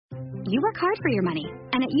You work hard for your money,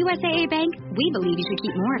 and at USAA Bank, we believe you should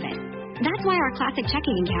keep more of it. That's why our classic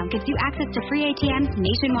checking account gives you access to free ATMs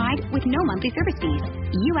nationwide with no monthly service fees.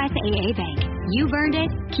 USAA Bank. You've earned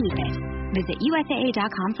it, keep it. Visit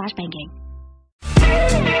USAA.com/banking.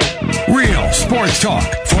 Real sports talk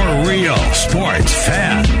for real sports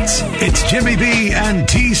fans. It's Jimmy B and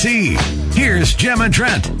TC. Here's Jim and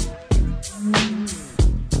Trent.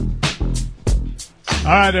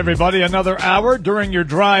 All right, everybody, another hour during your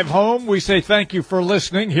drive home. We say thank you for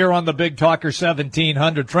listening here on the Big Talker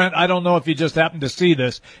 1700. Trent, I don't know if you just happened to see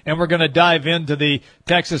this, and we're going to dive into the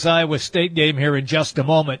Texas-Iowa State game here in just a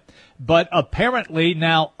moment. But apparently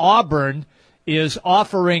now Auburn is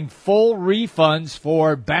offering full refunds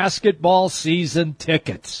for basketball season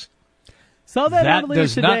tickets. Saw that earlier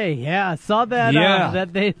today. Yeah, saw that,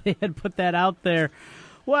 that they had put that out there.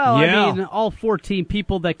 Well, yeah. I mean, all 14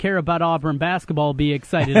 people that care about Auburn basketball will be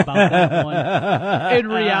excited about that one. In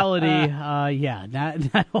reality, not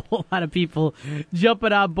a whole lot of people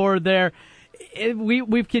jumping on board there.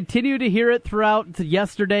 We've continued to hear it throughout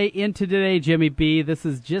yesterday into today, Jimmy B. This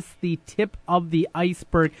is just the tip of the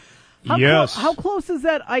iceberg. How close is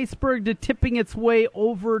that iceberg to tipping its way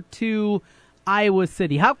over to Iowa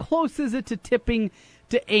City? How close is it to tipping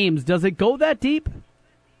to Ames? Does it go that deep?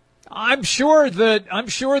 I'm sure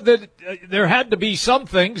that there had to be some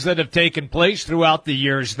things that have taken place throughout the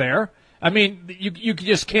years there. I mean, you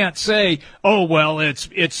just can't say, oh, well,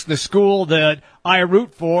 it's the school that I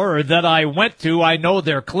root for or that I went to. I know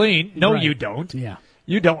they're clean. No, right. You don't. Yeah.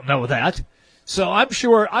 You don't know that. So I'm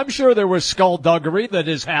sure there was skullduggery that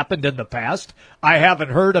has happened in the past. I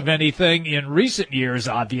haven't heard of anything in recent years,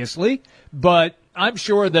 obviously, but I'm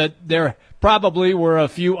sure that there probably were a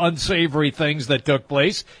few unsavory things that took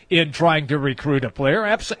place in trying to recruit a player.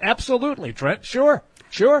 Absolutely, Trent. Sure.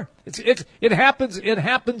 It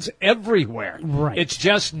happens everywhere. Right. It's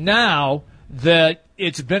just now that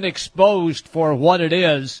it's been exposed for what it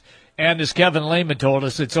is, and as Kevin Lehman told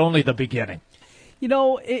us, it's only the beginning. You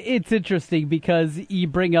know, it's interesting because you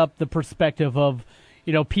bring up the perspective of,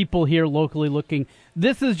 people here locally looking.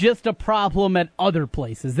 This is just a problem at other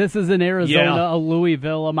places. This is in Arizona, a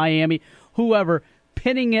Louisville, a Miami, whoever,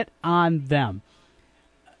 pinning it on them.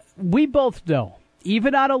 We both know,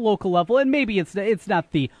 even on a local level, and maybe it's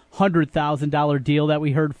not the $100,000 deal that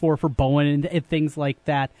we heard for Bowen and things like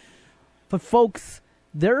that, but folks,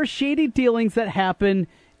 there are shady dealings that happen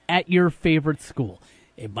at your favorite school.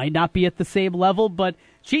 It might not be at the same level, but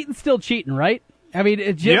cheating's still cheating, right? I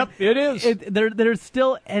mean, Jim, it is. There's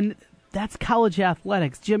still, and that's college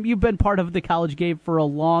athletics. Jim, you've been part of the college game for a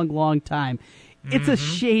long, long time. It's a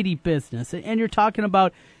shady business, and you're talking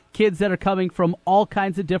about kids that are coming from all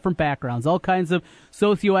kinds of different backgrounds, all kinds of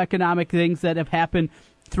socioeconomic things that have happened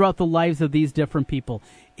throughout the lives of these different people.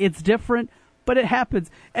 It's different, but it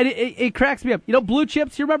happens, and it cracks me up. Blue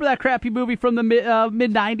Chips, you remember that crappy movie from the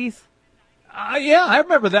mid-'90s? Yeah, I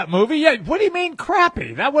remember that movie. Yeah, what do you mean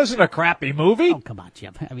crappy? That wasn't a crappy movie. Oh, come on,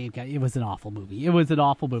 Jim. I mean, it was an awful movie.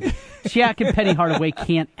 Shaq and Penny Hardaway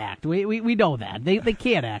can't act. We know that. They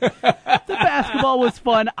can't act. The basketball was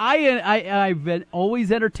fun. I've been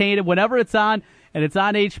always entertained. And whenever it's on, and it's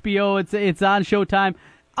on HBO, it's on Showtime,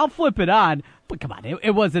 I'll flip it on. But come on,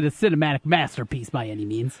 it wasn't a cinematic masterpiece by any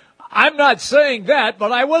means. I'm not saying that,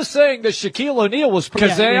 but I was saying that Shaquille O'Neal was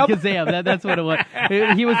Kazam. Yeah, Kazam. That's what it was.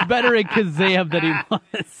 He was better in Kazam than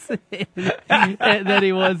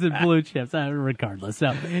he was in Blue Chips. Regardless,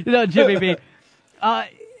 Jimmy B.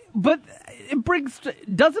 But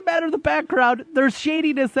it doesn't matter the background. There's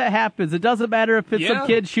shadiness that happens. It doesn't matter if it's some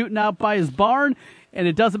kid shooting out by his barn, and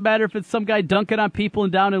it doesn't matter if it's some guy dunking on people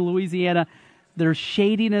down in Louisiana. There's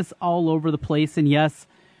shadiness all over the place, and yes,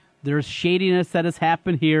 there's shadiness that has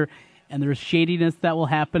happened here, and there's shadiness that will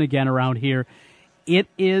happen again around here. It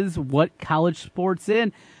is what college sports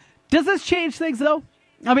is. Does this change things, though?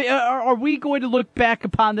 I mean, are we going to look back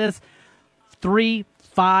upon this 3,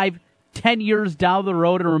 5, 10 years down the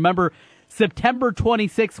road and remember September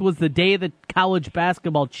 26th was the day that college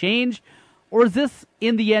basketball changed? Or is this,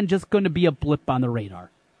 in the end, just going to be a blip on the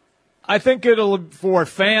radar? I think for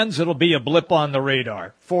fans, it'll be a blip on the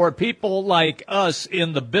radar. For people like us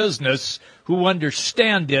in the business who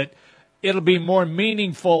understand it, it'll be more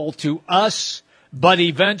meaningful to us. But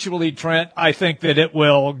eventually, Trent, I think that it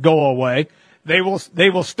will go away. They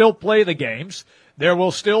will still play the games. There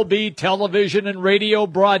will still be television and radio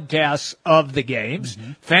broadcasts of the games.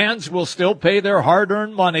 Mm-hmm. Fans will still pay their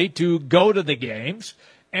hard-earned money to go to the games.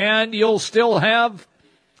 And you'll still have,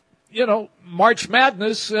 March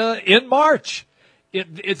Madness in March.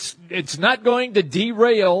 It's not going to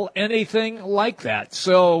derail anything like that.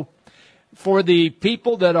 So for the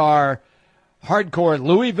people that are hardcore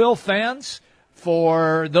Louisville fans,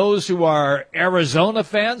 for those who are Arizona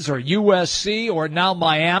fans or USC, or now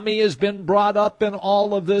Miami has been brought up in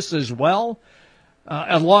all of this as well,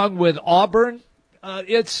 along with Auburn.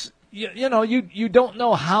 It's, you don't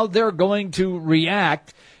know how they're going to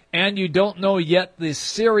react, and you don't know yet the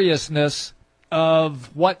seriousness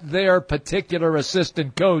of what their particular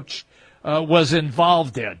assistant coach was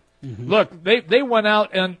involved in. Mm-hmm. Look, they went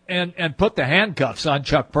out and put the handcuffs on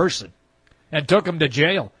Chuck Person and took him to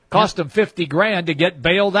jail. Cost him $50,000 to get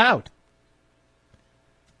bailed out.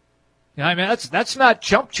 I mean, that's not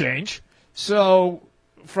chump change. So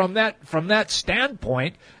from that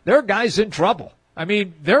standpoint, there are guys in trouble. I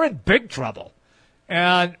mean, they're in big trouble.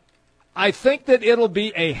 And I think that it'll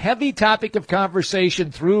be a heavy topic of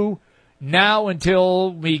conversation through now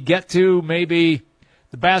until we get to maybe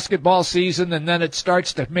the basketball season, and then it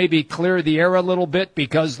starts to maybe clear the air a little bit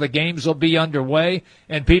because the games will be underway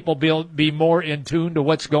and people will be more in tune to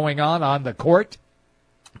what's going on the court.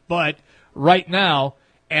 But right now,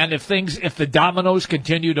 and if the dominoes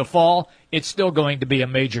continue to fall, it's still going to be a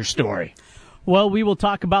major story. Well, we will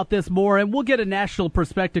talk about this more, and we'll get a national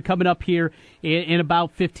perspective coming up here in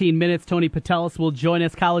about 15 minutes. Tony Patelis will join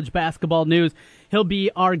us, College Basketball News. He'll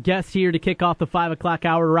be our guest here to kick off the 5 o'clock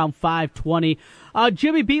hour around 5:20.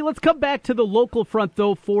 Jimmy B, let's come back to the local front,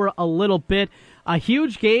 though, for a little bit. A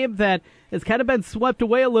huge game that has kind of been swept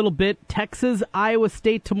away a little bit. Texas, Iowa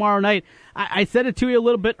State tomorrow night. I said it to you a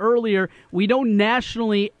little bit earlier. We know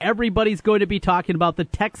nationally everybody's going to be talking about the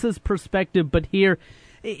Texas perspective, but here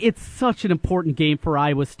it's such an important game for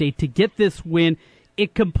Iowa State. To get this win,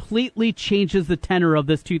 it completely changes the tenor of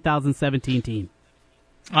this 2017 team.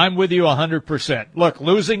 I'm with you 100%. Look,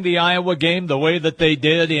 losing the Iowa game the way that they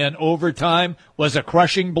did in overtime was a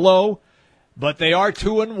crushing blow, but they are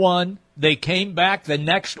 2-1. They came back the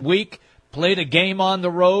next week, played a game on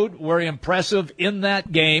the road, were impressive in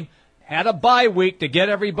that game, had a bye week to get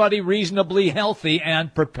everybody reasonably healthy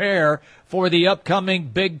and prepare for the upcoming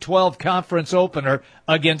Big 12 conference opener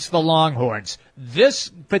against the Longhorns. This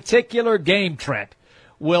particular game, Trent,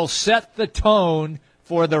 will set the tone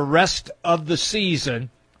for the rest of the season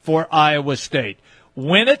for Iowa State.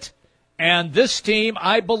 Win it, and this team,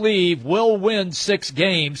 I believe, will win 6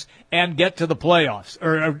 games and get to the playoffs,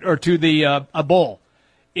 or to the a bowl.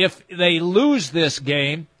 If they lose this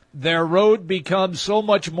game, their road becomes so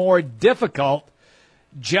much more difficult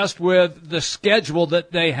just with the schedule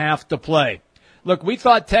that they have to play. Look, we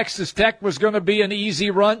thought Texas Tech was going to be an easy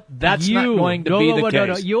run. That's not going to be the case.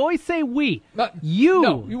 No. You always say we. I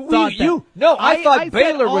I thought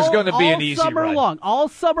Baylor was going to be an easy run. All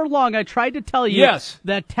summer long, I tried to tell you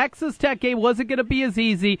that Texas Tech game wasn't going to be as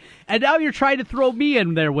easy, and now you're trying to throw me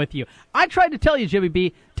in there with you. I tried to tell you, Jimmy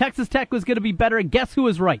B, Texas Tech was going to be better, and guess who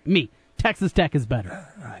was right? Me. Texas Tech is better.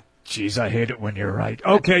 Jeez, I hate it when you're right.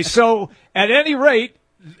 Okay, so at any rate,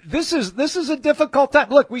 this is a difficult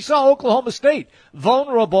time. Look, we saw Oklahoma State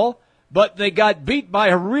vulnerable, but they got beat by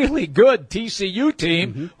a really good TCU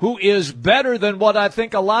team who is better than what I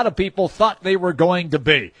think a lot of people thought they were going to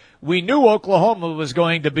be. We knew Oklahoma was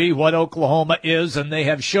going to be what Oklahoma is, and they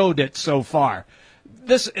have showed it so far.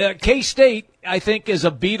 This K-State, I think, is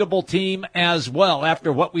a beatable team as well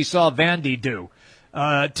after what we saw Vandy do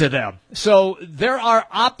to them. So there are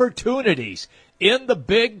opportunities in the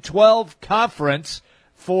Big 12 Conference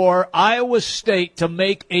for Iowa State to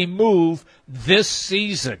make a move this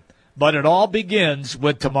season. But it all begins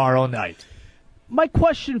with tomorrow night. My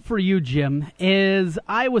question for you, Jim, is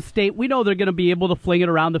Iowa State, we know they're going to be able to fling it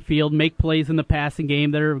around the field, make plays in the passing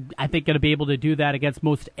game. They're, I think, going to be able to do that against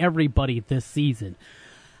most everybody this season.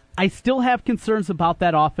 I still have concerns about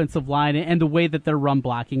that offensive line and the way that they're run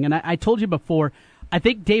blocking. And I told you before, I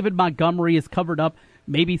think David Montgomery is covered up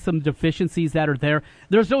maybe some deficiencies that are there.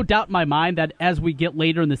 There's no doubt in my mind that as we get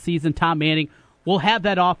later in the season, Tom Manning will have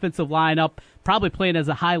that offensive line up, probably playing as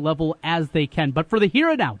a high level as they can. But for the here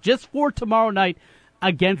and now, just for tomorrow night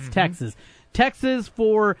against Texas. Texas,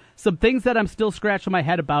 for some things that I'm still scratching my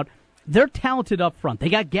head about, they're talented up front. They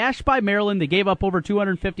got gashed by Maryland. They gave up over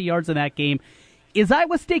 250 yards in that game. Is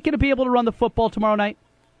Iowa State going to be able to run the football tomorrow night?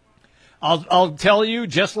 I'll tell you,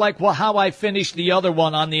 just like how I finished the other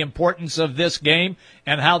one on the importance of this game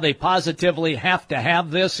and how they positively have to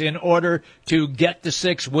have this in order to get to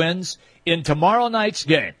 6 wins. In tomorrow night's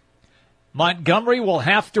game, Montgomery will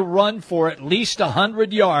have to run for at least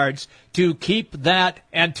 100 yards to keep that,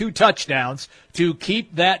 and 2 touchdowns, to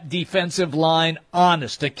keep that defensive line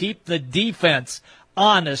honest, to keep the defense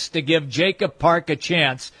honest, to give Jacob Park a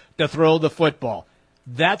chance to throw the football.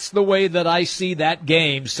 That's the way that I see that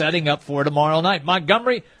game setting up for tomorrow night.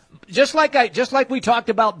 Montgomery, just like we talked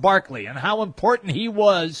about Barkley and how important he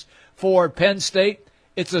was for Penn State.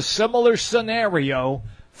 It's a similar scenario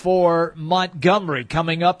for Montgomery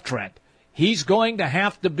coming up, Trent. He's going to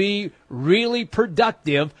have to be really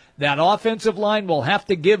productive. That offensive line will have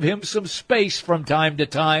to give him some space from time to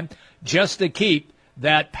time just to keep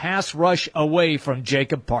that pass rush away from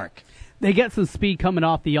Jacob Park. They get some speed coming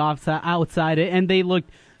off the outside, and they looked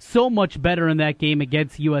so much better in that game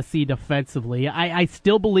against USC defensively. I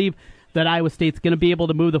still believe that Iowa State's going to be able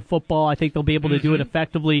to move the football. I think they'll be able to do it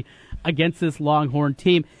effectively against this Longhorn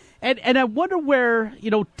team. And I wonder where,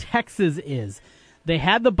 Texas is. They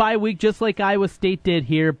had the bye week just like Iowa State did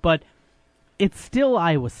here, but it's still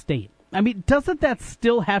Iowa State. I mean, doesn't that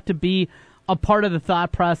still have to be a part of the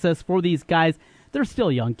thought process for these guys? They're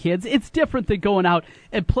still young kids. It's different than going out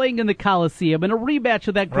and playing in the Coliseum in a rematch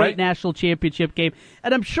of that great national championship game.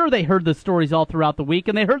 And I'm sure they heard the stories all throughout the week,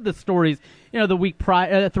 and they heard the stories, the week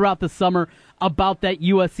prior, throughout the summer about that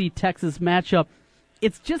USC-Texas matchup.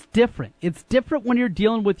 It's just different. It's different when you're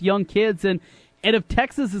dealing with young kids, and if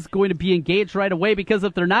Texas is going to be engaged right away, because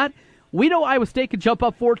if they're not, we know Iowa State can jump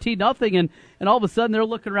up 14-0, and all of a sudden they're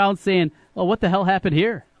looking around saying, "Oh, what the hell happened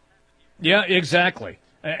here?" Yeah, exactly.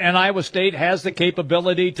 And Iowa State has the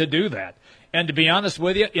capability to do that. And to be honest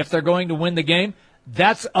with you, if they're going to win the game,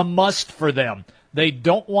 that's a must for them. They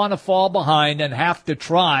don't want to fall behind and have to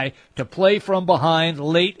try to play from behind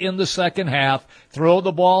late in the second half, throw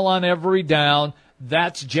the ball on every down.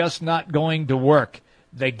 That's just not going to work.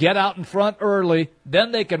 They get out in front early,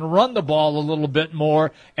 then they can run the ball a little bit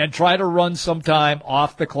more and try to run some time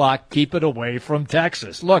off the clock, keep it away from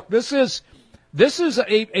Texas. Look, this is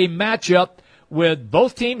a matchup with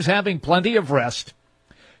both teams having plenty of rest.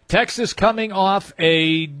 Texas coming off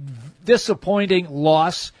a disappointing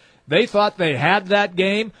loss. They thought they had that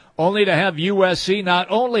game, only to have USC not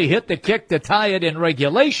only hit the kick to tie it in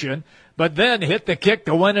regulation, but then hit the kick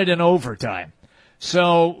to win it in overtime.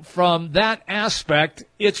 So from that aspect,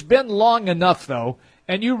 it's been long enough, though,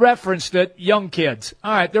 and you referenced it, young kids.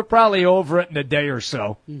 All right, they're probably over it in a day or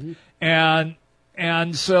so. Mm-hmm.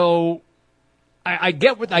 And so I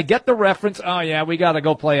get the reference. Oh, yeah, we got to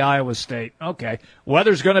go play Iowa State. Okay.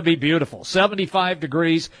 Weather's going to be beautiful. 75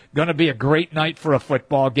 degrees, going to be a great night for a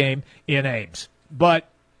football game in Ames. But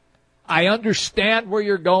I understand where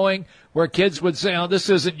you're going, where kids would say, oh, this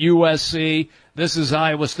isn't USC, this is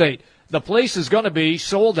Iowa State. The place is going to be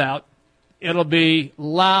sold out. It'll be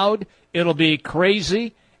loud. It'll be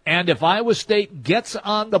crazy. And if Iowa State gets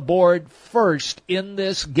on the board first in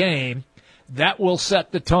this game, that will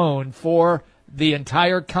set the tone for the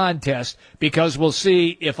entire contest, because we'll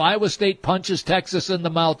see if Iowa State punches Texas in the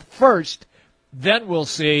mouth first, then we'll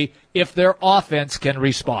see if their offense can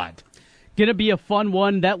respond. Going to be a fun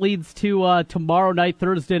one. That leads to tomorrow night,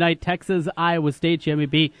 Thursday night, Texas, Iowa State, Jimmy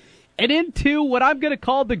B. And into what I'm going to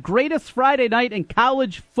call the greatest Friday night in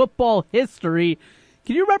college football history.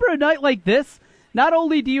 Can you remember a night like this? Not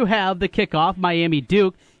only do you have the kickoff,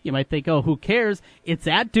 Miami-Duke, you might think, oh, who cares? It's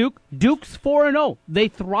at Duke. Duke's 4-0. They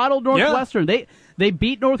throttled Northwestern. Yeah. They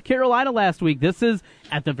beat North Carolina last week. This is,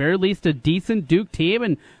 at the very least, a decent Duke team,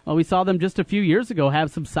 and we saw them just a few years ago have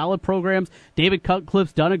some solid programs. David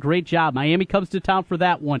Cutcliffe's done a great job. Miami comes to town for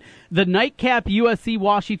that one. The nightcap,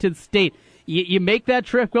 USC-Washington State. You make that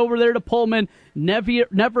trip over there to Pullman. Never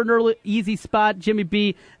an early, easy spot, Jimmy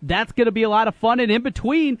B. That's going to be a lot of fun. And in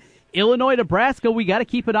between, Illinois-Nebraska, we got to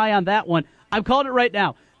keep an eye on that one. I'm calling it right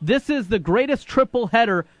now. This is the greatest triple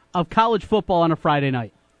header of college football on a Friday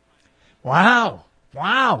night. Wow.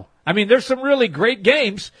 I mean, there's some really great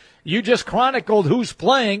games. You just chronicled who's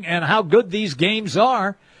playing and how good these games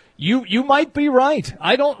are. You might be right.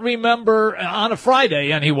 I don't remember, on a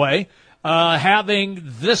Friday anyway, having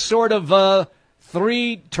this sort of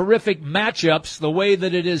three terrific matchups the way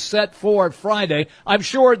that it is set for Friday. I'm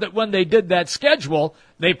sure that when they did that schedule,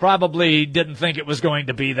 they probably didn't think it was going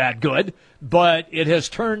to be that good, but it has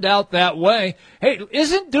turned out that way. Hey,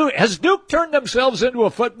 has Duke turned themselves into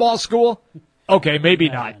a football school? Okay, maybe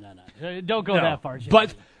not. No. Don't go that far, Jimmy.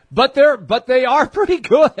 But they are pretty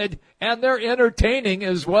good, and they're entertaining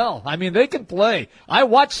as well. I mean, they can play. I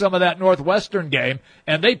watched some of that Northwestern game,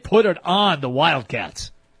 and they put it on the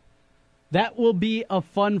Wildcats. That will be a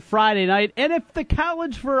fun Friday night. And if the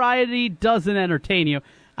college variety doesn't entertain you,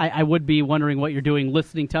 I would be wondering what you're doing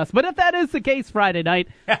listening to us. But if that is the case Friday night,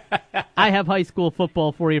 I have high school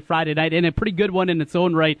football for you Friday night, and a pretty good one in its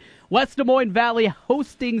own right. West Des Moines Valley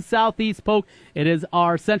hosting Southeast Polk. It is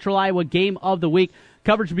our Central Iowa game of the week.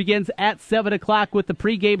 Coverage begins at 7 o'clock with the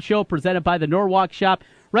pregame show presented by the Norwalk Shop.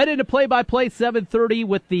 Right into play-by-play, 7:30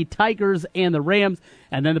 with the Tigers and the Rams.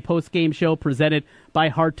 And then the post-game show presented by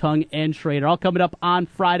Hartung and Schrader. All coming up on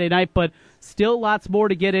Friday night. But Still lots more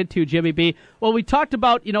to get into, Jimmy B. Well, we talked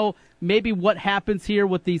about, maybe what happens here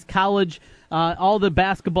with these college, all the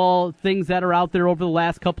basketball things that are out there over the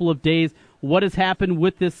last couple of days. What has happened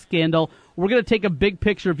with this scandal? We're going to take a big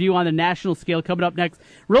picture view on the national scale coming up next.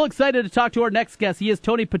 Real excited to talk to our next guest. He is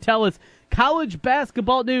Tony Patelis, College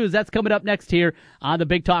Basketball News. That's coming up next here on the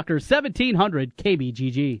Big Talker, 1700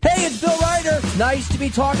 KBGG. Hey, it's Bill Ryder. Nice to be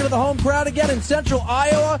talking to the home crowd again in Central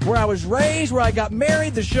Iowa, where I was raised, where I got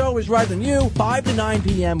married. The show is right than you, 5 to 9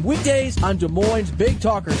 p.m. weekdays on Des Moines' Big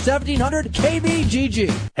Talker, 1700 KBGG.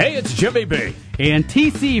 Hey, it's Jimmy B. And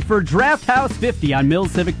TC for Draft House 50 on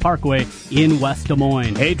Mills Civic Parkway in West Des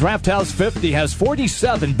Moines. Hey, Draft House 50 has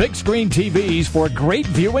 47 big screen TVs for great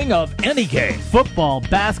viewing of any game. Football,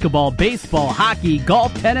 basketball, baseball, hockey,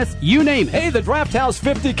 golf, tennis, you name it. Hey, the Draft House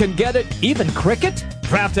 50 can get it, even cricket.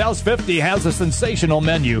 Draft House 50 has a sensational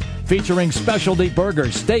menu featuring specialty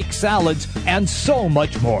burgers, steaks, salads, and so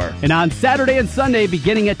much more. And on Saturday and Sunday,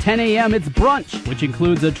 beginning at 10 a.m., it's brunch, which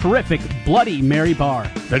includes a terrific Bloody Mary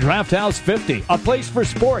bar. The Draft House 50, a place for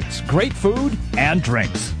sports, great food, and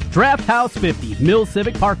drinks. Draft House 50, Mills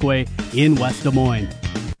Civic Parkway in West Des Moines.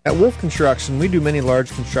 At Wolf Construction, we do many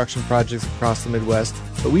large construction projects across the Midwest,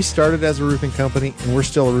 but we started as a roofing company, and we're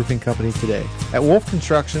still a roofing company today. At Wolf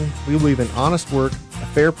Construction, we believe in honest work, a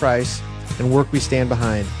fair price, and work we stand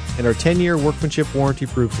behind, and our 10-year workmanship warranty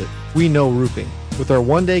proves it. We know roofing. With our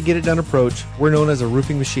one-day get-it-done approach, we're known as a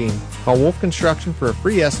roofing machine. Call Wolf Construction for a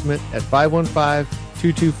free estimate at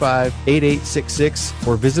 515-225-8866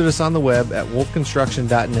 or visit us on the web at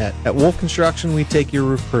wolfconstruction.net. At Wolf Construction, we take your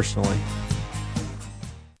roof personally.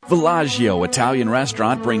 Villaggio Italian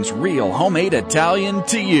Restaurant brings real homemade Italian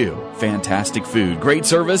to you. Fantastic food, great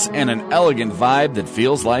service, and an elegant vibe that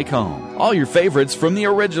feels like home. All your favorites from the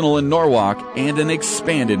original in Norwalk and an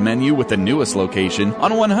expanded menu with the newest location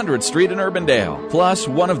on 100th Street in Urbandale. Plus,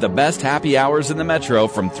 one of the best happy hours in the metro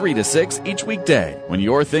from 3 to 6 each weekday. When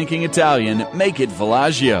you're thinking Italian, make it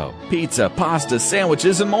Villaggio. Pizza, pasta,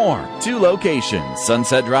 sandwiches, and more. 2 locations,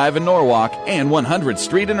 Sunset Drive in Norwalk and 100th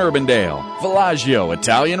Street in Urbandale. Villaggio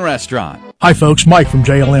Italian Restaurant. Hi folks, Mike from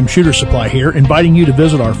JLM Shooter Supply here, inviting you to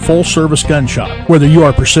visit our full-service gun shop. Whether you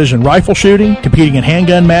are precision rifle shooting, competing in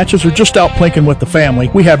handgun matches, or just out plinking with the family,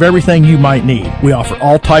 we have everything you might need. We offer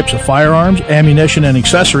all types of firearms, ammunition, and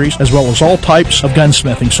accessories, as well as all types of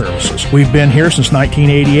gunsmithing services. We've been here since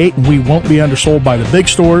 1988, and we won't be undersold by the big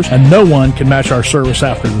stores, and no one can match our service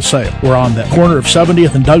after the sale. We're on the corner of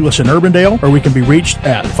 70th and Douglas in Urbandale, or we can be reached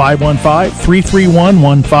at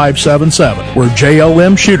 515-331-1577. We're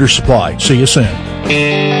JLM Shooter Supply. See you soon.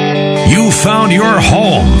 You found your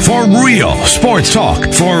home for real sports talk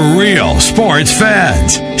for real sports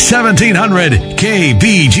fans. 1700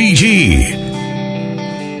 KBGG.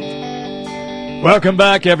 Welcome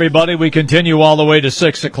back, everybody. We continue all the way to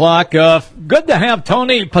 6 o'clock. Good to have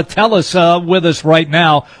Tony Patelis with us right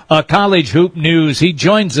now, College Hoop News. He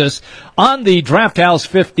joins us on the Draft House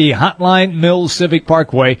 50 hotline, Mills Civic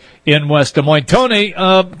Parkway in West Des Moines. Tony,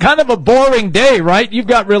 kind of a boring day, right? You've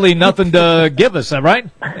got really nothing to give us, right?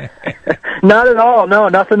 Not at all. No,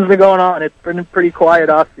 nothing's been going on. It's been a pretty quiet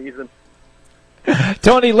off season.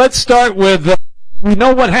 Tony, let's start with... we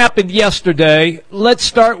know what happened yesterday. Let's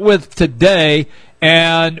start with today.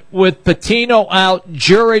 And with Pitino out,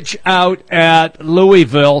 Jurich out at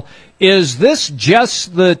Louisville, is this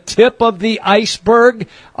just the tip of the iceberg?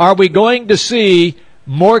 Are we going to see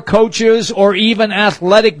more coaches or even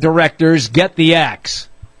athletic directors get the axe?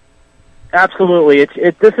 Absolutely.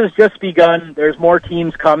 This has just begun. There's more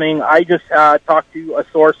teams coming. I just talked to a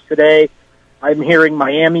source today. I'm hearing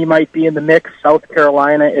Miami might be in the mix, South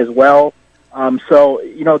Carolina as well. So,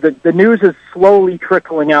 the news is slowly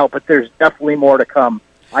trickling out, but there's definitely more to come.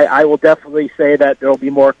 I will definitely say that there will be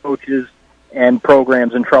more coaches and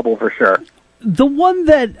programs in trouble for sure. The one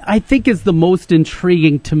that I think is the most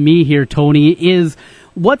intriguing to me here, Tony, is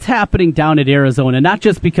what's happening down at Arizona. Not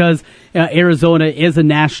just because Arizona is a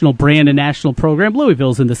national brand, a national program.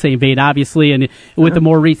 Louisville's in the same vein, obviously, and with the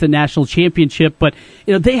more recent national championship. But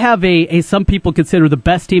they have a some people consider the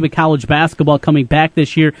best team of college basketball coming back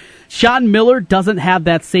this year. Sean Miller doesn't have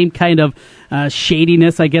that same kind of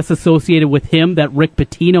shadiness, I guess, associated with him that Rick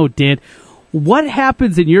Pitino did. What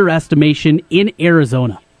happens in your estimation in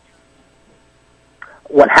Arizona?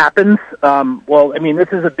 What happens? This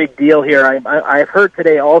is a big deal here. I've heard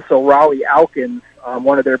today also Raleigh Alkins,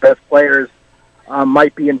 one of their best players,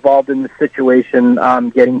 might be involved in the situation,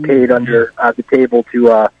 getting paid under the table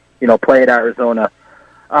to, play at Arizona.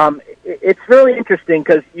 It's really interesting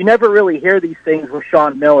because you never really hear these things with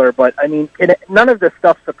Sean Miller, but none of this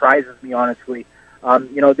stuff surprises me, honestly.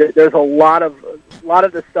 There's a lot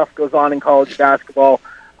of this stuff goes on in college basketball.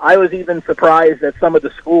 I was even surprised at some of the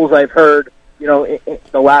schools I've heard, you know, in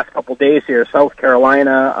the last couple of days here, South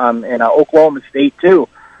Carolina and Oklahoma State too.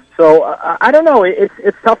 So I don't know.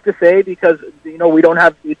 It's tough to say because, you know, we don't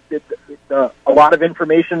have a lot of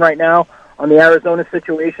information right now on the Arizona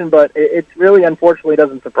situation, but it really unfortunately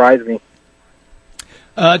doesn't surprise me.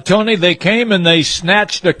 Tony, they came and they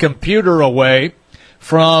snatched a computer away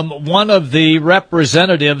from one of the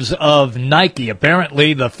representatives of Nike.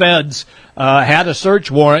 Apparently the feds had a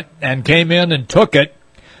search warrant and came in and took it.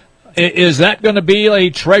 Is that going to be a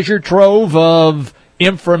treasure trove of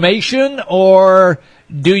information, or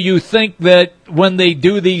do you think that when they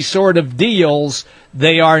do these sort of deals,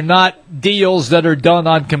 they are not deals that are done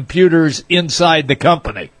on computers inside the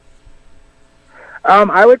company?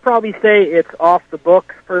 I would probably say it's off the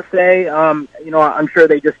books per se. You know, I'm sure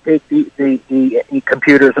they just take the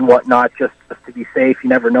computers and whatnot just to be safe. You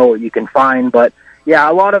never know what you can find, but yeah,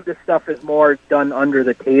 a lot of this stuff is more done under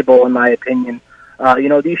the table, in my opinion. You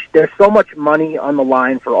know, there's so much money on the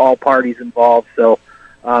line for all parties involved. So,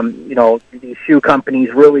 you know, these shoe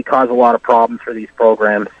companies really cause a lot of problems for these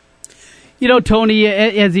programs. You know, Tony,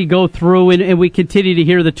 as you go through and we continue to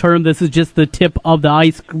hear the term, this is just the tip of the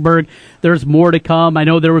iceberg. There's more to come. I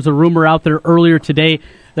know there was a rumor out there earlier today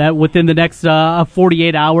that within the next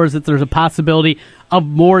 48 hours that there's a possibility of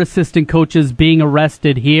more assistant coaches being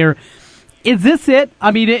arrested here. Is this it? I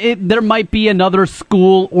mean, there might be another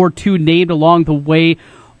school or two named along the way.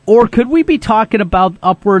 Or could we be talking about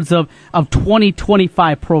upwards of 20,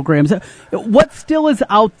 25 programs? What still is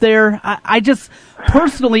out there? I just,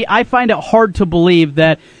 personally, I find it hard to believe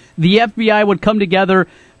that the FBI would come together,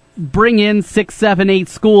 bring in 6, 7, 8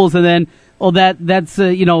 schools, and then, that's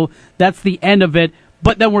the end of it.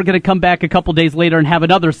 But then we're going to come back a couple days later and have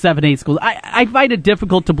another 7, 8 schools. I find it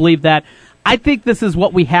difficult to believe that. I think this is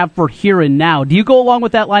what we have for here and now. Do you go along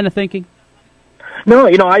with that line of thinking? No,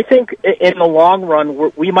 you know, I think in the long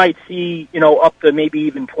run, we might see, you know, up to maybe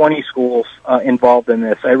even 20 schools involved in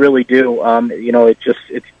this. I really do. You know,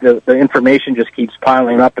 the information just keeps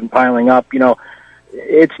piling up and piling up. You know,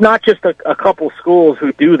 it's not just a couple schools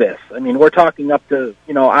who do this. I mean, we're talking up to,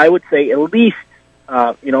 you know, I would say at least,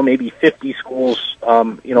 you know, maybe 50 schools,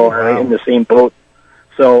 you know, are in the same boat.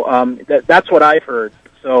 So that's what I've heard.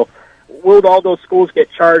 So will all those schools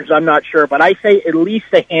get charged? I'm not sure, but I say at least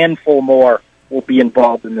a handful more will be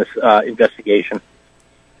involved in this investigation.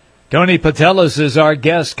 Tony Patelis is our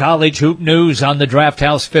guest. College Hoop News on the Draft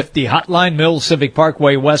House 50 Hotline, Mills Civic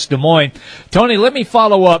Parkway, West Des Moines. Tony, let me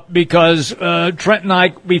follow up because Trent and I,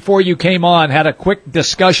 before you came on, had a quick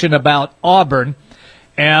discussion about Auburn,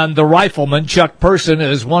 and the Rifleman, Chuck Person,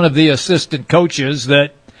 is one of the assistant coaches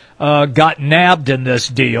that got nabbed in this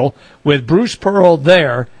deal. With Bruce Pearl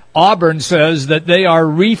there, Auburn says that they are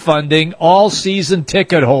refunding all season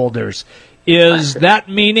ticket holders. Is that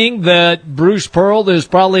meaning that Bruce Pearl is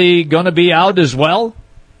probably going to be out as well?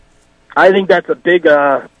 I think that's a big,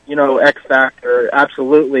 you know, X factor.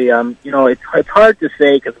 Absolutely. You know, it's hard to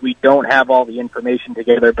say because we don't have all the information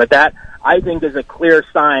together, but that I think is a clear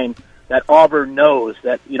sign that Auburn knows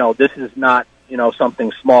that, you know, this is not, you know,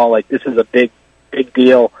 something small. Like, this is a big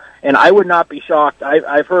deal. And I would not be shocked.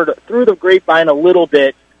 I've heard through the grapevine a little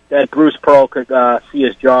bit that Bruce Pearl could see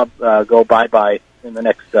his job go bye-bye in the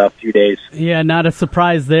next few days. Yeah, not a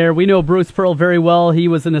surprise there. We know Bruce Pearl very well. He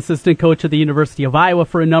was an assistant coach at the University of Iowa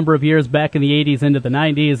for a number of years back in the 80s into the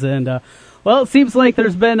 90s. And, well, it seems like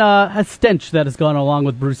there's been a stench that has gone along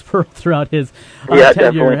with Bruce Pearl throughout his tenure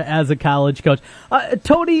definitely as a college coach.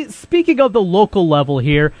 Tony, speaking of the local level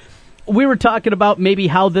here, we were talking about maybe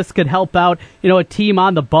how this could help out, you know, a team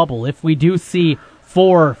on the bubble. If we do see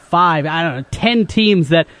 4, 5, 10 teams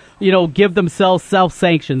that, you know, give themselves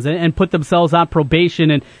self-sanctions and put themselves on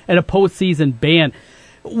probation and a postseason ban.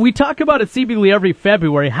 We talk about it seemingly every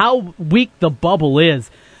February, how weak the bubble is.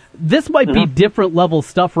 This might be different level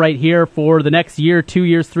stuff right here for the next year, 2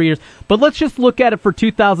 years, 3 years. But let's just look at it for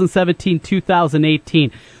 2017,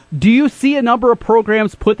 2018. Do you see a number of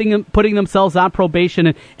programs putting themselves on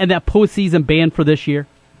probation and that postseason ban for this year?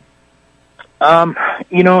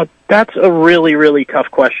 You know, that's a really, really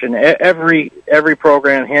tough question. Every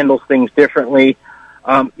program handles things differently.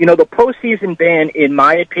 You know, the postseason ban, in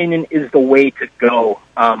my opinion, is the way to go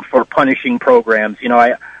for punishing programs. You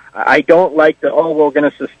know, I don't like we're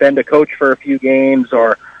going to suspend a coach for a few games,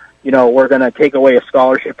 or, you know, we're going to take away a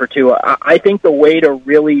scholarship or two. I think the way to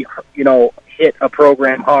really, you know, hit a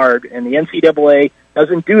program hard, and the NCAA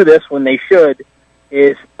doesn't do this when they should,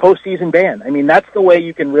 is postseason ban. I mean, that's the way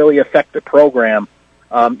you can really affect the program.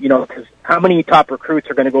 You know, because how many top recruits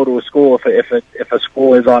are going to go to a school if a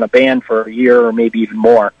school is on a ban for a year or maybe even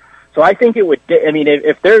more? So I think it would. I mean,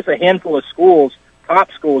 if there's a handful of schools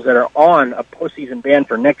top schools that are on a postseason ban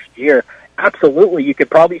for next year, absolutely, you could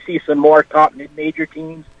probably see some more top mid-major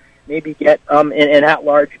teams maybe get an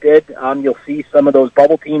at-large bid. You'll see some of those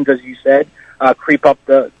bubble teams, as you said, creep up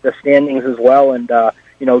the standings as well, and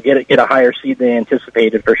get a higher seed than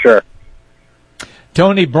anticipated for sure.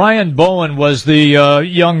 Tony, Brian Bowen was the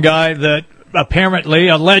young guy that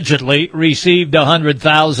allegedly received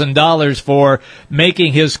 $100,000 for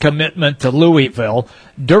making his commitment to Louisville.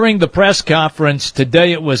 During the press conference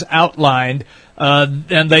today, it was outlined,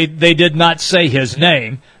 and they did not say his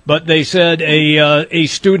name, but they said a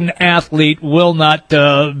student athlete will not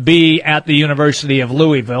be at the University of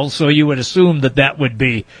Louisville, so you would assume that would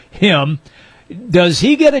be him. Does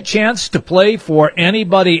he get a chance to play for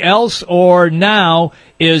anybody else, or now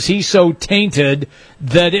is he so tainted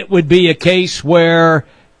that it would be a case where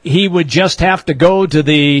he would just have to go to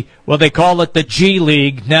they call it the G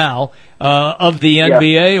League now, of the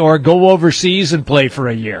NBA, or go overseas and play for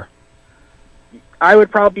a year? I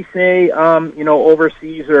would probably say,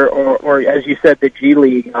 overseas or as you said, the G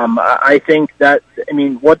League. I think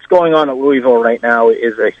what's going on at Louisville right now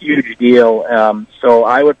is a huge deal. So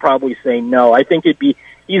I would probably say no. I think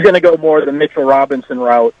he's going to go more the Mitchell Robinson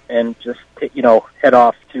route and just, head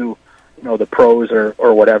off to, the pros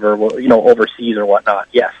or whatever, overseas or whatnot.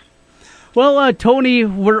 Yes. Well, Tony,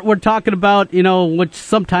 we're talking about, which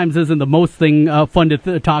sometimes isn't the most fun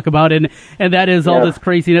to talk about, and that is all this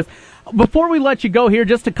craziness. Before we let you go here,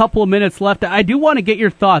 just a couple of minutes left, I do want to get your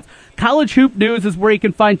thoughts. College Hoop News is where you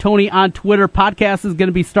can find Tony on Twitter. Podcast is going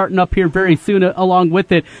to be starting up here very soon along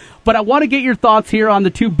with it. But I want to get your thoughts here on the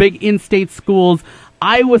two big in-state schools,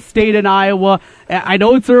 Iowa State and Iowa. I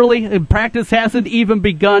know it's early, and practice hasn't even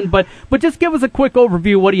begun, but just give us a quick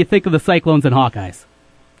overview. What do you think of the Cyclones and Hawkeyes?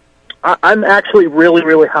 I'm actually really,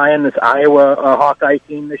 really high on this Iowa Hawkeye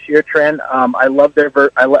team this year, Trent. I love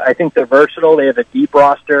I think they're versatile. They have a deep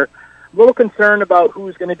roster. A little concerned about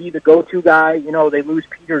who's going to be the go-to guy. They lose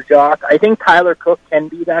Peter Jock. I think Tyler Cook can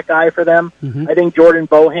be that guy for them. Mm-hmm. I think Jordan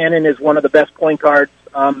Bohannon is one of the best point guards,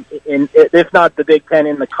 if not the Big Ten,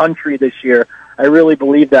 in the country this year. I really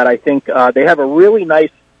believe that. I think they have a really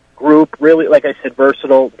nice group, really, like I said,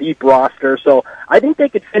 versatile, deep roster. So I think they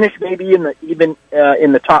could finish maybe in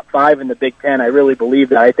the top 5 in the Big Ten. I really believe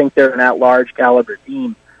that. I think they're an at-large caliber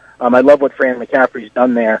team. I love what Fran McCaffrey's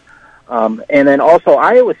done there. And then also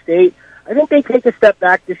Iowa State, I think they take a step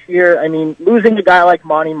back this year. I mean, losing a guy like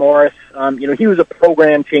Monty Morris, he was a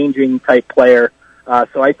program-changing type player.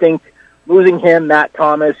 So I think losing him, Matt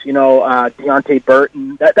Thomas, Deontay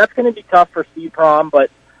Burton, that's going to be tough for Steve Prohm.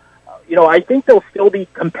 But, I think they'll still be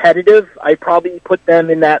competitive. I probably put them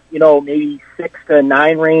in that, maybe 6 to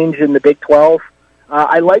 9 range in the Big 12.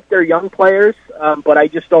 I like their young players, but I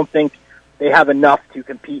just don't think they have enough to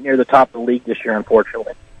compete near the top of the league this year,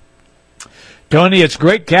 unfortunately. Tony, it's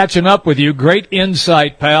great catching up with you. Great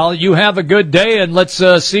insight, pal. You have a good day, and let's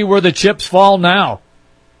see where the chips fall now.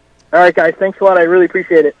 All right, guys. Thanks a lot. I really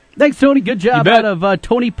appreciate it. Thanks, Tony. Good job out of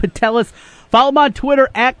Tony Patelis. Follow him on Twitter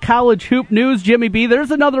at College Hoop News. Jimmy B,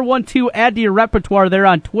 there's another one, too. Add to your repertoire there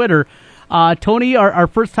on Twitter. Tony, our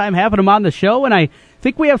first time having him on the show, and I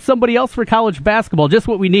think we have somebody else for college basketball, just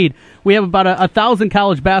what we need. We have about 1,000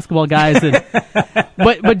 college basketball guys. And,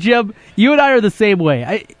 but Jim, you and I are the same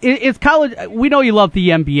way. It's college. We know you love the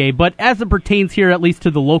NBA, but as it pertains here, at least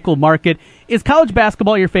to the local market, is college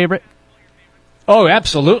basketball your favorite? Oh,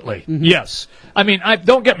 absolutely. Mm-hmm. Yes. I mean,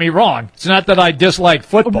 don't get me wrong. It's not that I dislike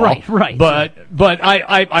football. Right. But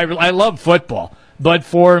I love football. But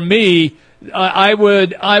for me, I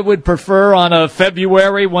would prefer on a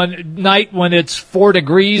February night when it's 4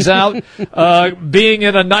 degrees out, being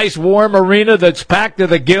in a nice warm arena that's packed to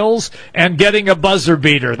the gills and getting a buzzer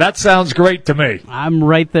beater. That sounds great to me. I'm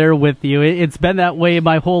right there with you. It's been that way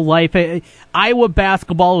my whole life. Iowa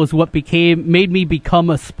basketball was what made me become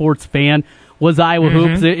a sports fan. Was Iowa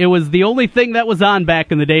hoops. It was the only thing that was on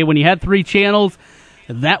back in the day when you had 3 channels.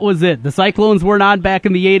 That was it. The Cyclones weren't on back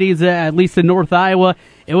in the 80s, at least in North Iowa.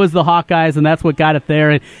 It was the Hawkeyes, and that's what got it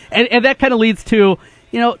there. And that kind of leads to,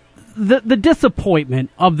 the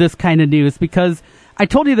disappointment of this kind of news, because I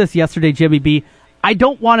told you this yesterday, Jimmy B. I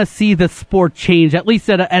don't want to see the sport change, at least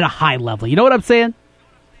at a high level. You know what I'm saying?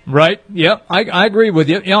 Right. Yep. I agree with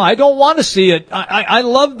you. I don't want to see it. I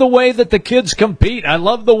love the way that the kids compete. I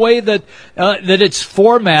love the way that it's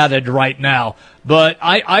formatted right now. But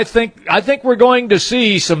I think we're going to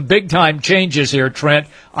see some big time changes here, Trent.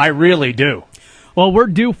 I really do. Well, we're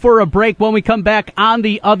due for a break. When we come back on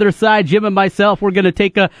the other side, Jim and myself, we're going to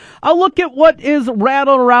take a look at what is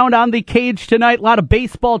rattling around on the cage tonight. A lot of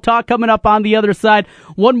baseball talk coming up on the other side.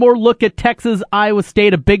 One more look at Texas, Iowa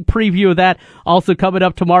State, a big preview of that. Also coming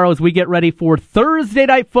up tomorrow as we get ready for Thursday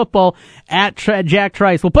Night Football at Jack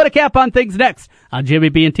Trice. We'll put a cap on things next on Jimmy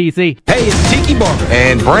B and TC. Hey, it's Tiki Barber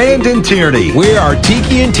and Brandon Tierney. We are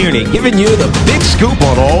Tiki and Tierney, giving you the big scoop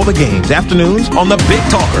on all the games. Afternoons on the Big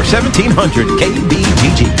Talker, 1700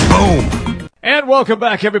 KBGG. Boom. And welcome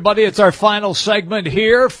back, everybody. It's our final segment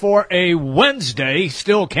here for a Wednesday.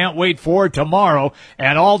 Still can't wait for tomorrow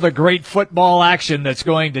and all the great football action that's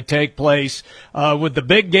going to take place with the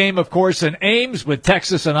big game, of course, in Ames with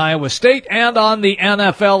Texas and Iowa State, and on the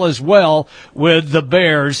NFL as well with the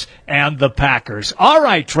Bears and the Packers. All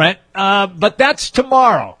right, Trent, but that's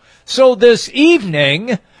tomorrow. So this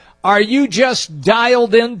evening, are you just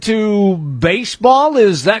dialed into baseball?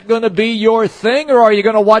 Is that going to be your thing, or are you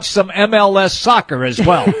going to watch some MLS soccer as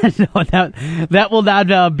well? No, that will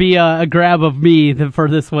not be a grab of me for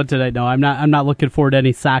this one tonight. No, I'm not looking forward to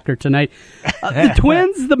any soccer tonight. The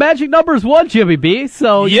Twins, the magic number is 1, Jimmy B.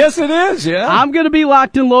 So yes, it is. Yeah, I'm going to be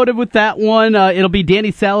locked and loaded with that one. It'll be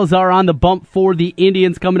Danny Salazar on the bump for the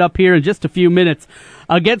Indians coming up here in just a few minutes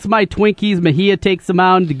against my Twinkies. Mejia takes them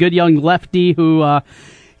out. The good young lefty who.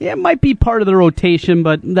 It might be part of the rotation,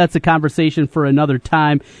 but that's a conversation for another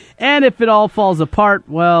time. And if it all falls apart,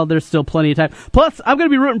 well, there's still plenty of time. Plus, I'm going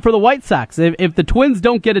to be rooting for the White Sox. If the Twins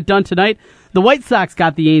don't get it done tonight, the White Sox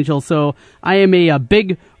got the Angels, so I am a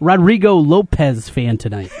big Rodrigo Lopez fan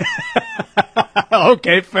tonight.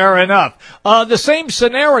 Okay, fair enough. The same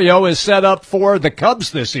scenario is set up for the Cubs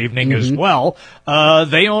this evening as well.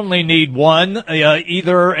 They only need one,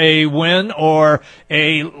 either a win or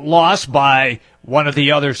a loss by one of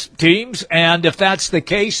the other teams, and if that's the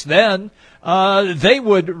case, then they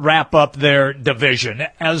would wrap up their division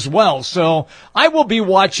as well. So I will be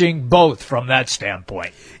watching both from that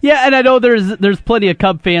standpoint. Yeah, and I know there's plenty of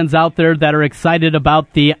Cub fans out there that are excited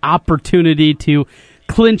about the opportunity to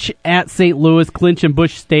clinch at St. Louis, clinch in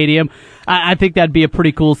Busch Stadium. I think that'd be a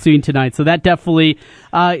pretty cool scene tonight. So that definitely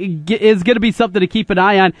is going to be something to keep an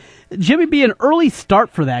eye on. Jimmy, be an early start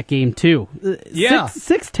for that game too. Yeah,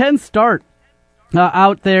 6:10 start.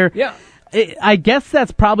 Out there. Yeah. I guess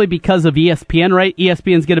that's probably because of ESPN, right?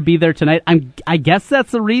 ESPN's going to be there tonight. I guess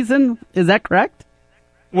that's the reason. Is that correct?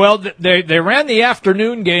 Well, they ran the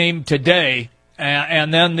afternoon game today,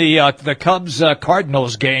 and then the Cubs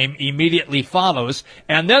Cardinals game immediately follows,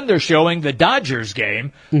 and then they're showing the Dodgers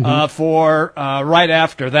game for right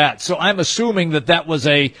after that. So I'm assuming that was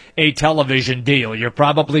a television deal. You're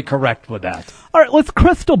probably correct with that. All right, let's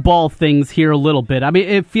crystal ball things here a little bit. I mean,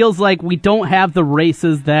 it feels like we don't have the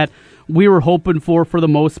races that we were hoping for the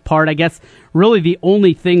most part. I guess really the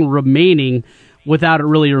only thing remaining without it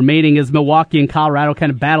really remaining is Milwaukee and Colorado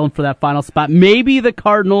kind of battling for that final spot. Maybe the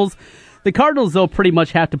Cardinals. The Cardinals, though, pretty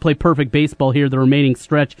much have to play perfect baseball here, the remaining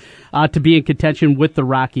stretch, to be in contention with the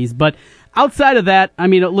Rockies. But outside of that, I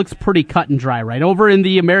mean, it looks pretty cut and dry, right? Over in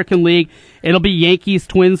the American League, it'll be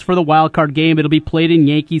Yankees-Twins for the wild card game. It'll be played in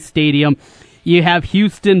Yankee Stadium. You have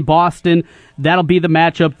Houston, Boston. That'll be the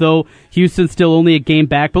matchup, though. Houston's still only a game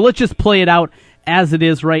back. But let's just play it out as it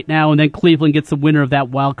is right now, and then Cleveland gets the winner of that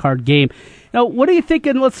wild card game. Now, what are you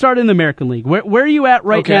thinking? Let's start in the American League. Where are you at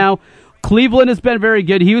right now? Cleveland has been very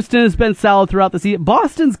good. Houston has been solid throughout the season.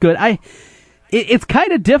 Boston's good. It's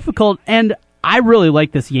kind of difficult, and I really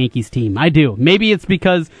like this Yankees team. I do. Maybe it's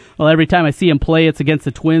because, well, every time I see them play, it's against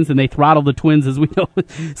the Twins, and they throttle the Twins, as we know,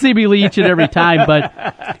 seemingly each and every time.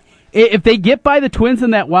 But if they get by the Twins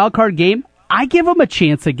in that wild card game, I give them a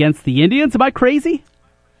chance against the Indians. Am I crazy?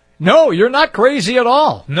 No, you're not crazy at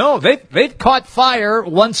all. No, they've caught fire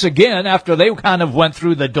once again after they kind of went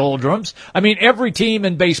through the doldrums. I mean, every team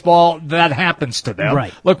in baseball, that happens to them.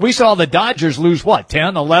 Right. Look, we saw the Dodgers lose,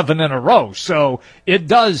 10, 11 in a row. So it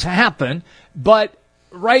does happen. But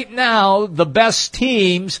right now, the best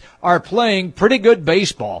teams are playing pretty good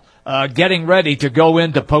baseball, getting ready to go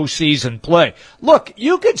into postseason play. Look,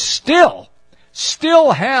 you could still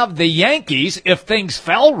have the Yankees, if things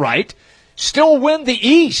fell right, still win the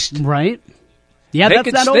East. Right. Yeah,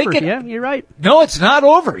 that's not over. Yeah, you're right. No, it's not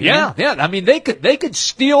over. Yeah. I mean, they could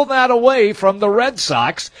steal that away from the Red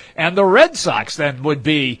Sox, and the Red Sox then would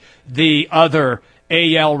be the other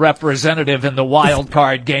AL representative in the wild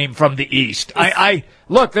card game from the East.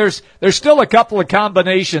 Look, there's still a couple of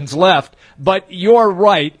combinations left, but you're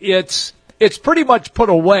right. It's pretty much put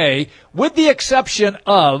away, with the exception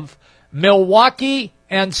of Milwaukee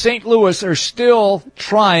and St. Louis are still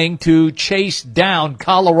trying to chase down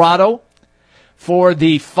Colorado for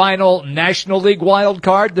the final National League wild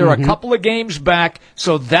card. They're a couple of games back,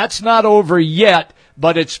 so that's not over yet,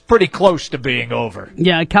 but it's pretty close to being over.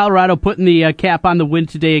 Yeah, Colorado putting the cap on the win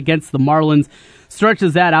today against the Marlins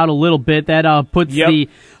stretches that out a little bit. That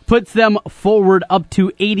puts them forward up to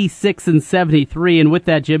 86-73, and with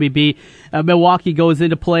that, Jimmy B, Milwaukee goes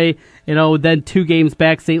into play. Then 2 games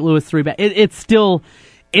back, St. Louis 3 back. It's still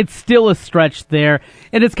a stretch there,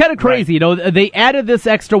 and it's kind of crazy. Right. They added this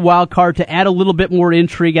extra wild card to add a little bit more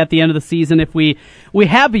intrigue at the end of the season. If we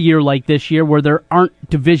have a year like this year where there aren't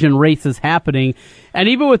division races happening, and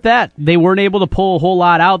even with that, they weren't able to pull a whole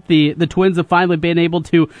lot out. The Twins have finally been able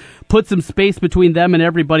to put some space between them and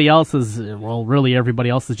everybody else. Really everybody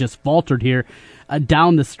else has just faltered here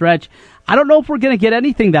down the stretch. I don't know if we're going to get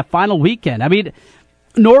anything that final weekend. I mean,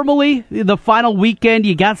 normally, the final weekend,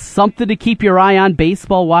 you got something to keep your eye on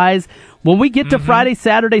baseball-wise. When we get to Friday,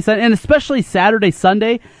 Saturday, Sunday, and especially Saturday,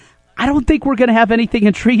 Sunday, I don't think we're going to have anything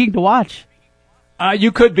intriguing to watch.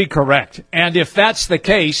 You could be correct. And if that's the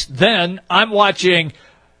case, then I'm watching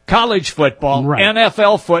college football,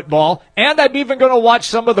 NFL football, and I'm even going to watch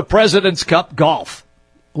some of the President's Cup golf.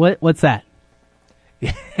 What's that?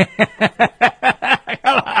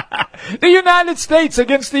 The United States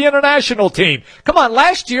against the international team. Come on,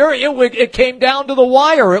 last year it came down to the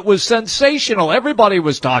wire. It was sensational. Everybody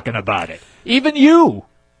was talking about it. Even you.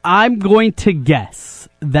 I'm going to guess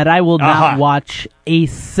that I will not watch a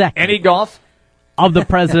second. Any golf? Of the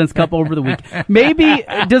President's Cup over the weekend. Maybe,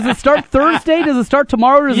 does it start Thursday? Does it start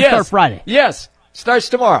tomorrow? Or does it start Friday? Yes, starts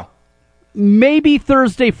tomorrow. Maybe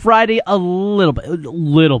Thursday, Friday, a little bit.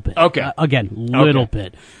 Okay. Little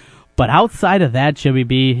bit. But outside of that, Jimmy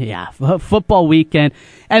B, football weekend.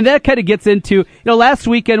 And that kind of gets into, last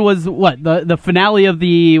weekend was what? The finale of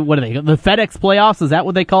the FedEx playoffs? Is that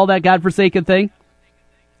what they call that godforsaken thing?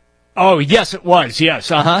 Oh, yes, it was.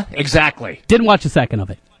 Yes, exactly. Didn't watch a second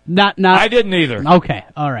of it. Not. I didn't either. Okay,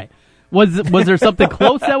 all right. Was there something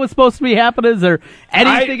close that was supposed to be happening? Is there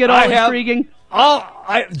anything at all intriguing?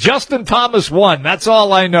 Justin Thomas won. That's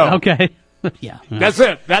all I know. Okay. Yeah. That's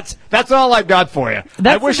it. That's all I've got for you.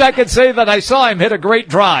 I wish I could say that I saw him hit a great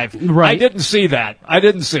drive. Right. I didn't see that. I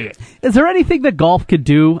didn't see it. Is there anything that golf could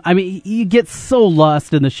do? I mean, you get so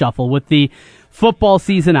lost in the shuffle with the football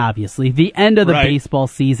season, obviously, the end of the baseball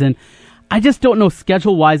season. I just don't know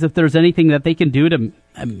schedule-wise if there's anything that they can do to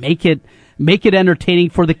make it entertaining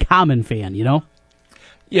for the common fan,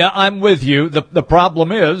 Yeah, I'm with you. The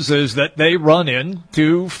problem is that they run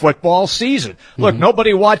into football season. Look,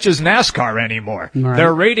 nobody watches NASCAR anymore. Right.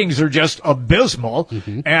 Their ratings are just abysmal,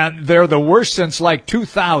 and they're the worst since like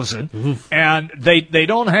 2000. And they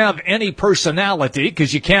don't have any personality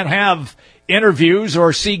because you can't have interviews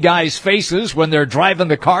or see guys' faces when they're driving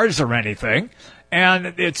the cars or anything.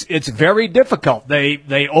 And it's very difficult.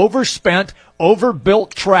 They overspent,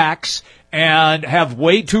 overbuilt tracks, and have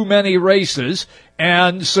way too many races.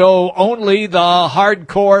 And so only the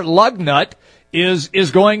hardcore lug nut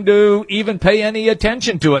is going to even pay any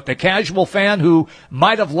attention to it. The casual fan who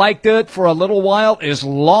might have liked it for a little while is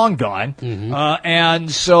long gone.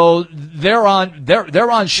 And so they're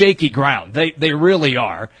on shaky ground. They really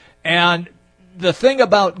are. And the thing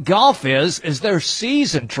about golf is their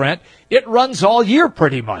season, Trent, it runs all year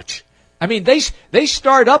pretty much. I mean, they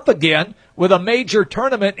start up again with a major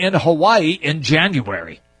tournament in Hawaii in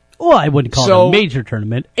January. Well, I wouldn't call it a major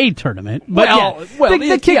tournament, a tournament. But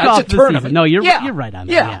the kickoff it's a tournament. Season. No, you're right on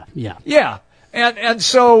that. Yeah. And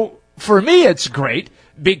so for me, it's great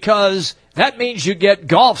because that means you get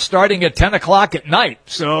golf starting at 10 o'clock at night.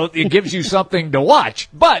 So it gives you something to watch.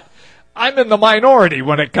 But I'm in the minority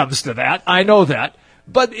when it comes to that. I know that.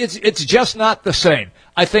 But it's just not the same.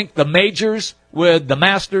 I think the majors with the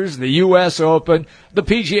Masters, the U.S. Open, the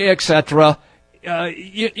PGA, etc.,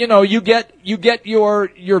 you get your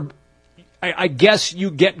I guess you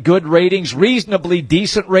get good ratings, reasonably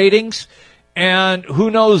decent ratings, and who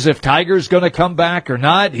knows if Tiger's going to come back or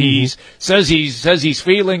not. He says he's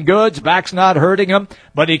feeling good, his back's not hurting him,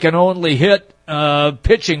 but he can only hit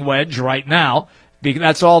pitching wedge right now.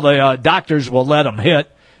 That's all the doctors will let him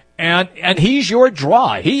hit, and he's your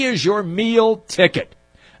draw. He is your meal ticket.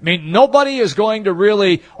 I mean, nobody is going to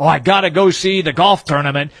really, I got to go see the golf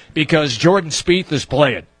tournament because Jordan Spieth is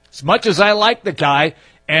playing. As much as I like the guy,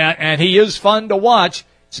 and he is fun to watch,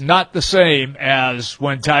 it's not the same as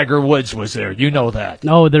when Tiger Woods was there. You know that.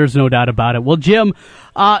 No, there's no doubt about it. Well, Jim,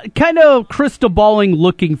 kind of crystal balling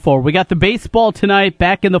looking forward. We got the baseball tonight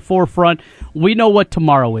back in the forefront. We know what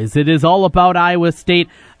tomorrow is. It is all about Iowa State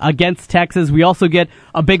against Texas. We also get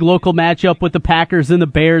a big local matchup with the Packers and the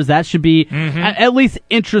Bears. That should be at least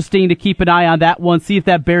interesting to keep an eye on that one. See if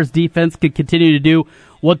that Bears defense could continue to do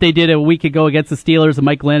what they did a week ago against the Steelers, and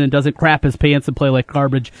Mike Lennon doesn't crap his pants and play like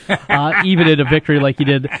garbage, even in a victory like he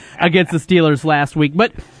did against the Steelers last week.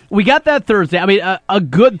 But we got that Thursday. I mean, a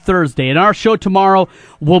good Thursday. In our show tomorrow,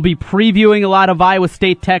 we'll be previewing a lot of Iowa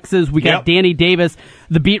State, Texas. We got Danny Davis,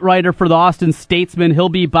 the beat writer for the Austin Statesman. He'll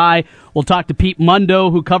be by. We'll talk to Pete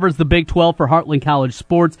Mundo, who covers the Big 12 for Heartland College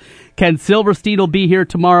Sports. Ken Silverstein will be here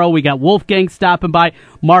tomorrow. We got Wolfgang stopping by.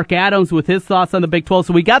 Mark Adams with his thoughts on the Big 12.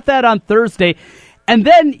 So we got that on Thursday. And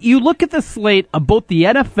then you look at the slate of both the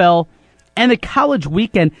NFL and the college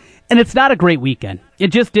weekend, and it's not a great weekend. It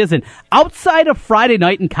just isn't. Outside of Friday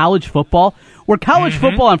night in college football, where college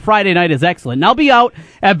football on Friday night is excellent. And I'll be out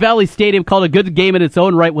at Valley Stadium, called a good game in its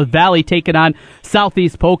own right, with Valley taking on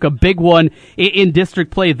Southeast Polk, a big one in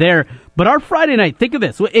district play there. But our Friday night, think of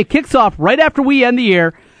this. It kicks off right after we end the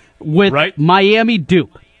year with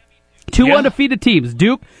Miami-Duke. Two undefeated teams.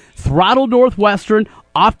 Duke throttled Northwestern,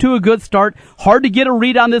 off to a good start. Hard to get a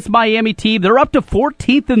read on this Miami team. They're up to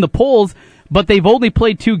 14th in the polls, but they've only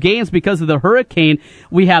played 2 games because of the hurricane.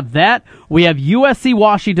 We have that. We have USC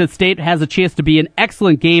Washington State has a chance to be an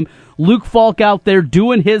excellent game. Luke Falk out there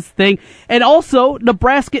doing his thing. And also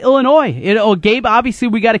Nebraska, Illinois. A game obviously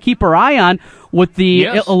we got to keep our eye on with the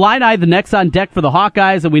Illini, the next on deck for the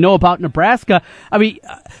Hawkeyes, and we know about Nebraska. I mean,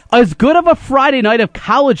 as good of a Friday night of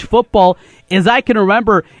college football as I can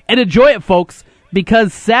remember, and enjoy it, folks,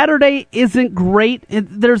 because Saturday isn't great.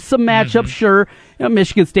 There's some matchups, sure.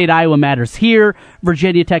 Michigan State, Iowa matters here.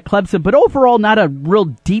 Virginia Tech, Clemson, but overall not a real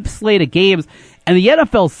deep slate of games. And the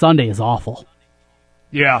NFL Sunday is awful.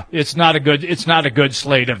 Yeah, it's not a good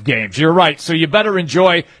slate of games. You're right. So you better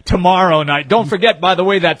enjoy tomorrow night. Don't forget, by the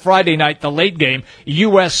way, that Friday night, the late game,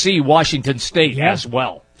 USC Washington State as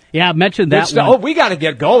well. Yeah, I mentioned that. We got to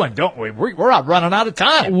get going, don't we? We're out running out of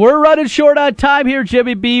time. We're running short on time here,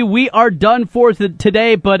 Jimmy B. We are done for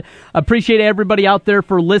today, but appreciate everybody out there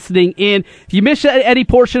for listening in. If you miss any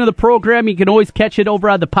portion of the program, you can always catch it over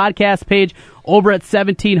on the podcast page over at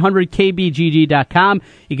 1700kbgg.com.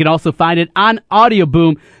 You can also find it on Audio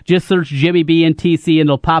Boom. Just search Jimmy B and TC and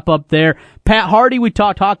it'll pop up there. Pat Hardy, we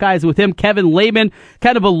talked Hawkeyes with him. Kevin Lehman,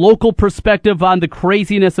 kind of a local perspective on the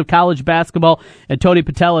craziness of college basketball. And Tony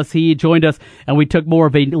Patelis, he joined us, and we took more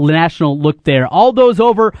of a national look there. All those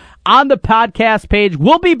over on the podcast page.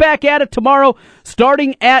 We'll be back at it tomorrow,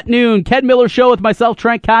 starting at noon. Ken Miller Show with myself,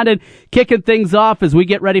 Trent Condon, kicking things off as we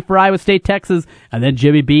get ready for Iowa State, Texas, and then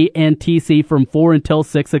Jimmy B and TC from 4 until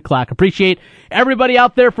 6 o'clock. Appreciate everybody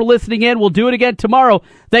out there for listening in. We'll do it again tomorrow.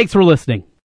 Thanks for listening.